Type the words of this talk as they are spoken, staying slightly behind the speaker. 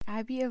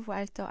había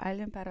vuelto al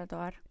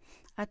emperador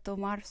a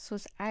tomar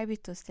sus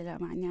hábitos de la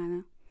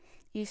mañana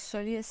y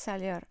solía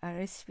salir a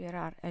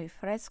respirar el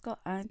fresco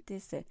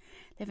antes de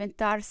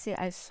levantarse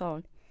al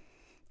sol.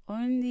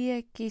 Un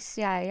día que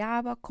se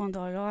hallaba con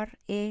dolor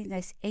en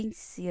las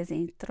encías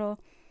entró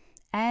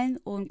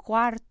en un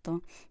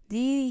cuarto,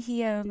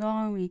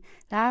 dirigiéndome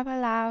la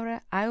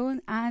palabra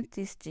aún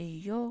antes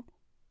de yo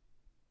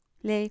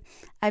le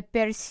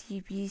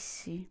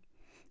apercibiese.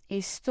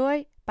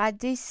 Estoy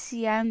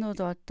padeciendo,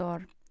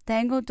 doctor.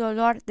 Tengo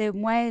dolor de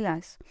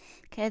muelas.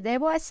 ¿Qué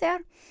debo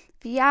hacer?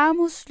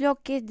 Veamos lo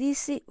que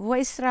dice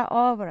vuestra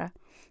obra.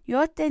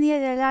 Yo tenía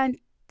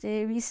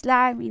delante mis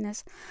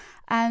láminas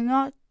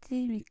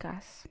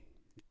anatómicas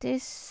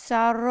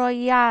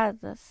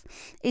desarrolladas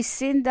y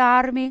sin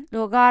darme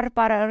lugar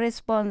para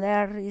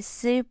responder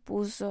se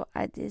puso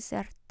a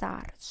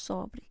disertar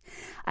sobre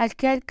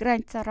aquel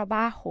gran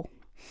trabajo.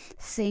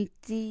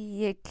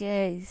 Sentía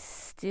que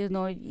este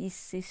no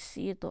hubiese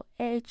sido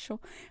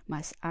hecho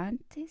más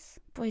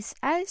antes, pues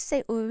él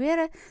se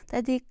hubiera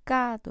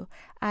dedicado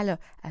a la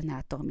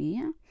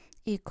anatomía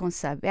y con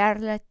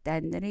saberla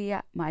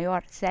tendría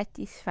mayor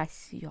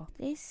satisfacción.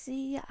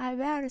 Decía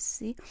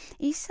haberse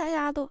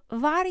ensayado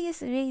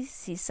varias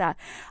veces a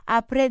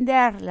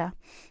aprenderla,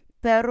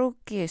 pero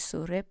que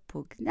su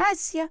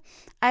repugnancia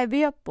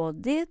había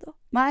podido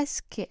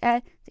más que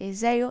el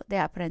deseo de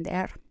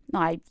aprender.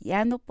 No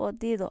habiendo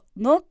podido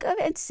nunca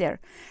vencer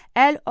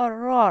el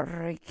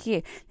horror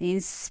que le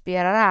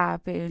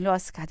inspiraba en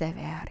los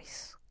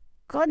cadáveres.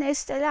 Con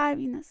estas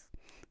láminas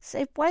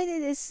se puede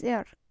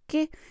decir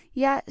que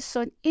ya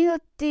son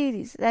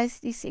inútiles las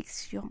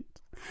disecciones.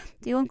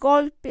 De un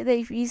golpe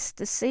de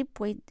vista se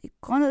puede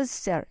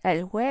conocer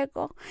el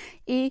juego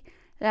y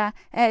la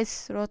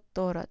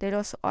estructura de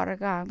los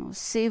órganos.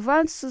 Se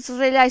van sus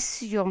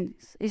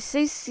relaciones y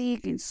se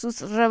siguen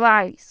sus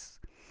rivales.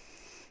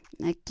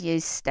 Aquí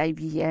está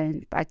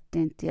bien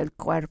patente el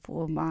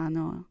cuerpo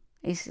humano.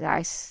 Es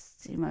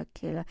lástima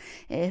que la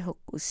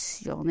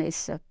ejecución de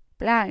esa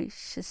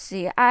plancha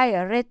se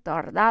haya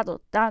retardado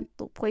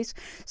tanto, pues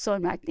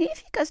son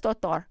magníficas,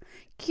 doctor.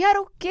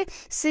 Quiero que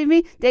se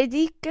me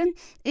dediquen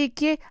y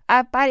que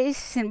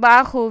aparecen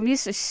bajo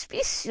mis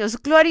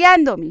auspicios,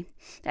 gloriándome.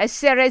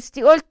 Hacer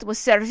este último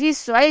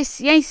servicio a la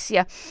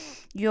ciencia.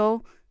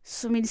 Yo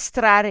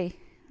suministraré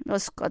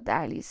los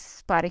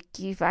caudales para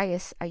que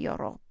vayas a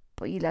Europa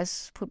y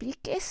las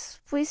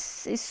publiques,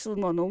 pues es un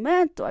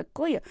monumento a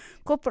cuya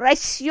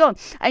cooperación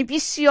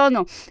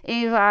ambiciono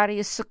en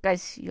varias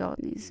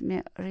ocasiones.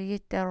 Me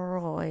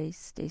reiteró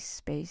esta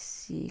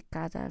especie y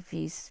cada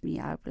vez me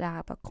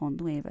hablaba con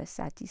nueva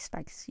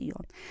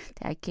satisfacción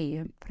de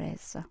aquella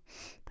empresa.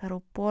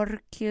 Pero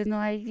 ¿por qué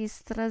no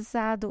habéis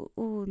trazado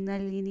una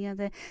línea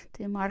de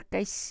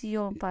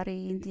demarcación para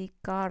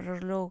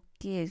indicar lo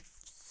que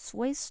es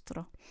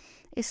vuestro?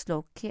 Es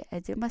lo que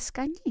es de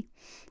Mascagni.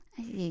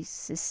 A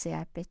veces se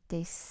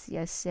apetece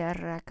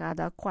hacer a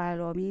cada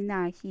cual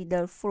homenaje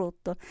del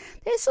fruto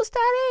de sus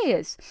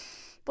tareas.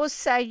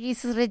 Vos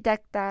habéis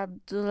redactado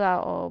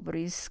la obra,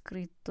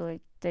 escrito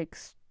el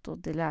texto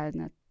de la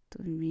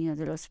anatomía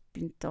de los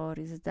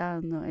pintores,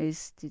 dando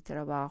este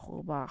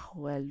trabajo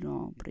bajo el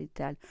nombre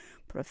del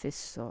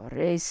profesor.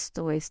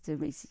 Esto es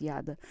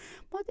demasiada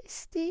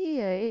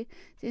modestia y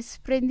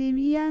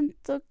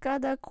desprendimiento.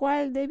 Cada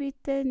cual debe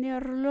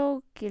tener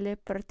lo que le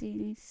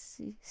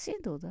pertenece,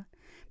 sin duda.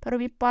 Pero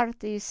mi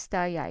parte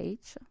está ya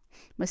hecha.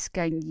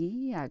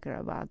 Mascagni ha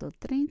grabado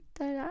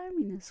 30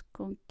 láminas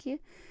con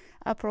que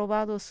ha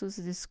probado sus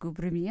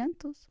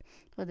descubrimientos.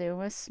 Lo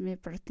demás me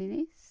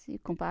pertenece y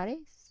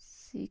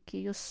comparece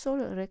que yo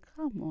solo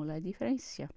reclamo la diferencia.